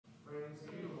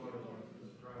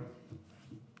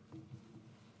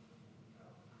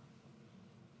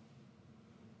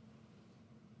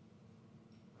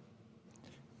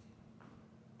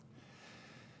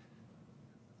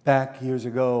Back years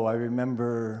ago, I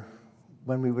remember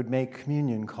when we would make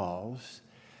communion calls,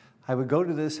 I would go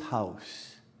to this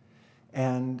house,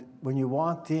 and when you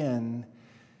walked in,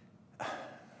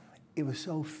 it was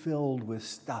so filled with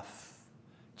stuff,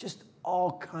 just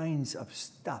all kinds of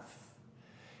stuff.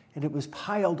 And it was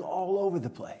piled all over the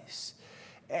place.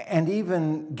 And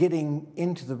even getting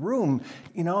into the room,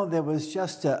 there was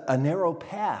just a narrow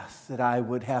path that I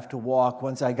would have to walk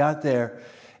once I got there.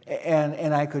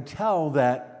 And I could tell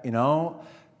that,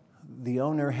 the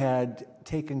owner had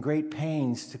taken great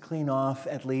pains to clean off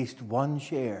at least one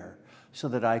chair so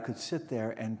that I could sit there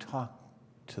and talk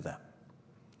to them.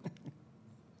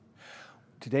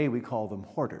 Today we call them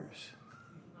hoarders.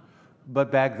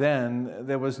 But back then,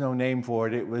 there was no name for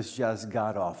it. It was just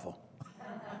god-awful.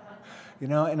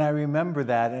 And I remember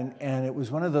that, and it was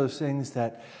one of those things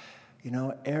that,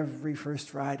 every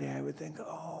first Friday I would think,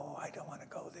 oh, I don't want to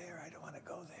go there, I don't want to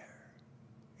go there.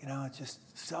 It's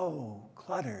just so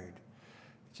cluttered,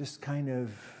 just kind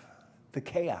of the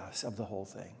chaos of the whole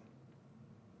thing.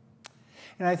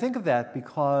 And I think of that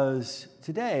because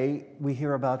today we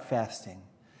hear about fasting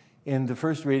in the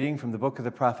first reading from the book of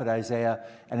the prophet Isaiah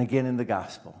and again in the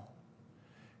gospel.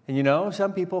 And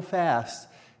some people fast,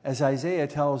 as Isaiah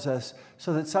tells us,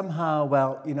 so that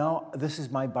somehow, this is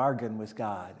my bargain with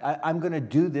God. I'm going to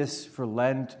do this for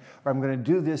Lent, or I'm going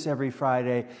to do this every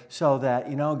Friday so that,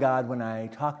 God, when I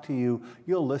talk to you,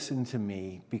 you'll listen to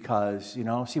me because,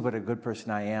 see what a good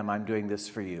person I am. I'm doing this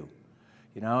for you,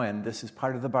 and this is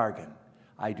part of the bargain.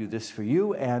 I do this for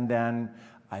you, and then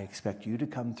I expect you to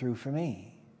come through for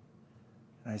me.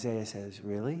 And Isaiah says,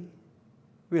 really?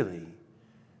 Really?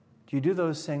 Do you do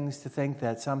those things to think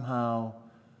that somehow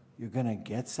you're going to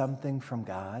get something from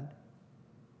God?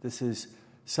 This is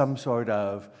some sort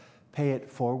of pay it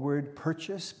forward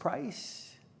purchase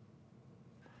price?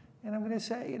 And I'm going to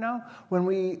say, when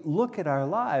we look at our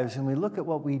lives and we look at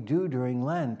what we do during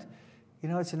Lent,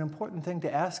 it's an important thing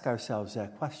to ask ourselves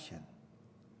that question.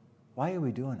 Why are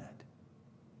we doing it?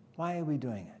 Why are we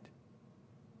doing it?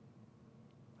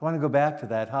 I want to go back to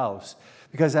that house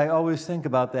because I always think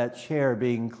about that chair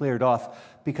being cleared off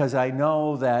because I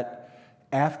know that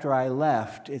after I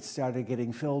left, it started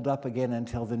getting filled up again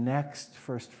until the next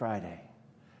First Friday,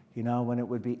 when it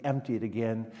would be emptied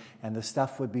again and the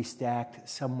stuff would be stacked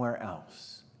somewhere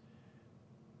else.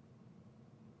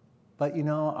 But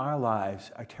our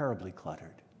lives are terribly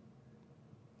cluttered.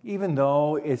 Even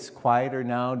though it's quieter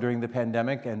now during the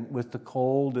pandemic and with the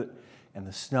cold and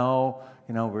the snow,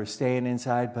 we're staying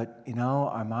inside, but,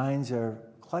 our minds are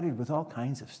cluttered with all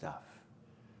kinds of stuff.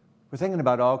 We're thinking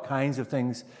about all kinds of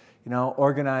things,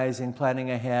 organizing,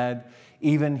 planning ahead.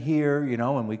 Even here,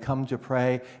 when we come to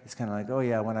pray, it's kind of like, oh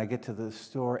yeah, when I get to the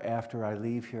store after I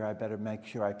leave here, I better make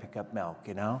sure I pick up milk,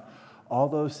 All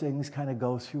those things kind of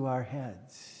go through our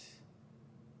heads.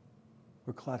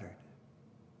 We're cluttered.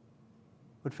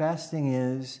 What fasting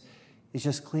is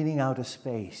just cleaning out a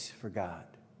space for God.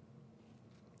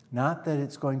 Not that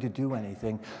it's going to do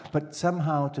anything, but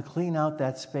somehow to clean out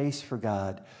that space for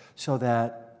God so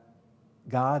that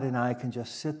God and I can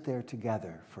just sit there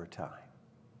together for a time.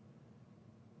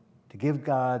 To give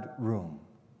God room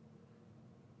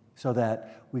so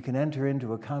that we can enter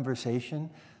into a conversation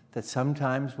that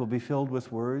sometimes will be filled with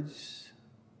words,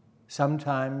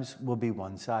 sometimes will be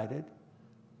one-sided,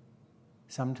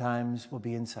 sometimes will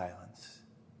be in silence.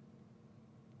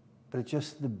 But it's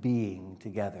just the being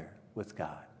together with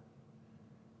God.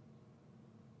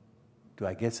 Do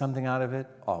I get something out of it?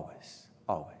 Always,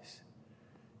 always.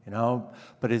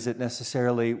 But is it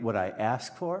necessarily what I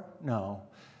ask for? No.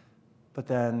 But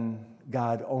then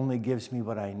God only gives me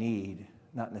what I need,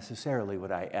 not necessarily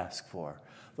what I ask for.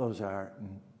 Those are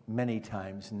many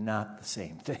times not the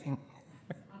same thing.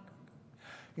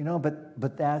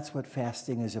 But that's what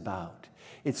fasting is about.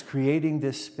 It's creating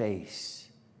this space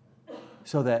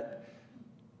so that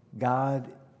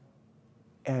God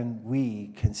and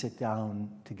we can sit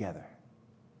down together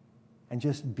and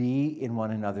just be in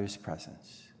one another's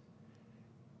presence.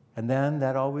 And then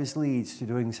that always leads to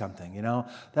doing something,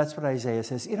 That's what Isaiah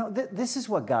says. This is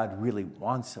what God really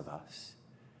wants of us.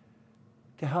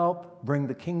 To help bring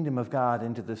the kingdom of God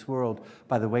into this world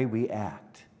by the way we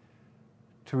act.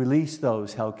 To release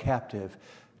those held captive.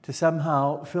 To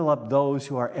somehow fill up those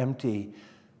who are empty.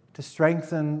 To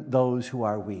strengthen those who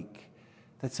are weak.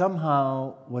 That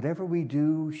somehow whatever we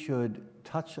do should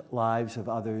touch lives of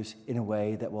others in a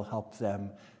way that will help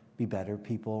them be better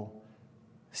people,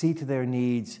 see to their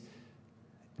needs,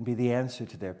 and be the answer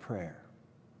to their prayer.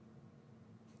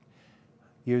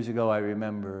 Years ago, I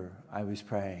remember I was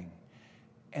praying,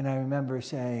 and I remember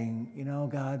saying,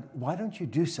 God, why don't you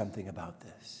do something about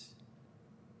this?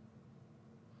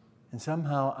 And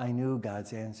somehow I knew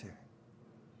God's answer.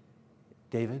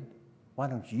 David, why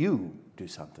don't you do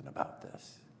something about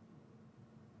this?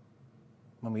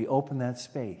 When we open that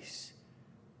space,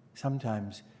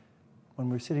 sometimes when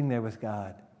we're sitting there with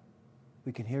God,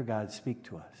 we can hear God speak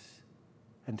to us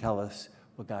and tell us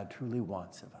what God truly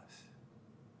wants of us.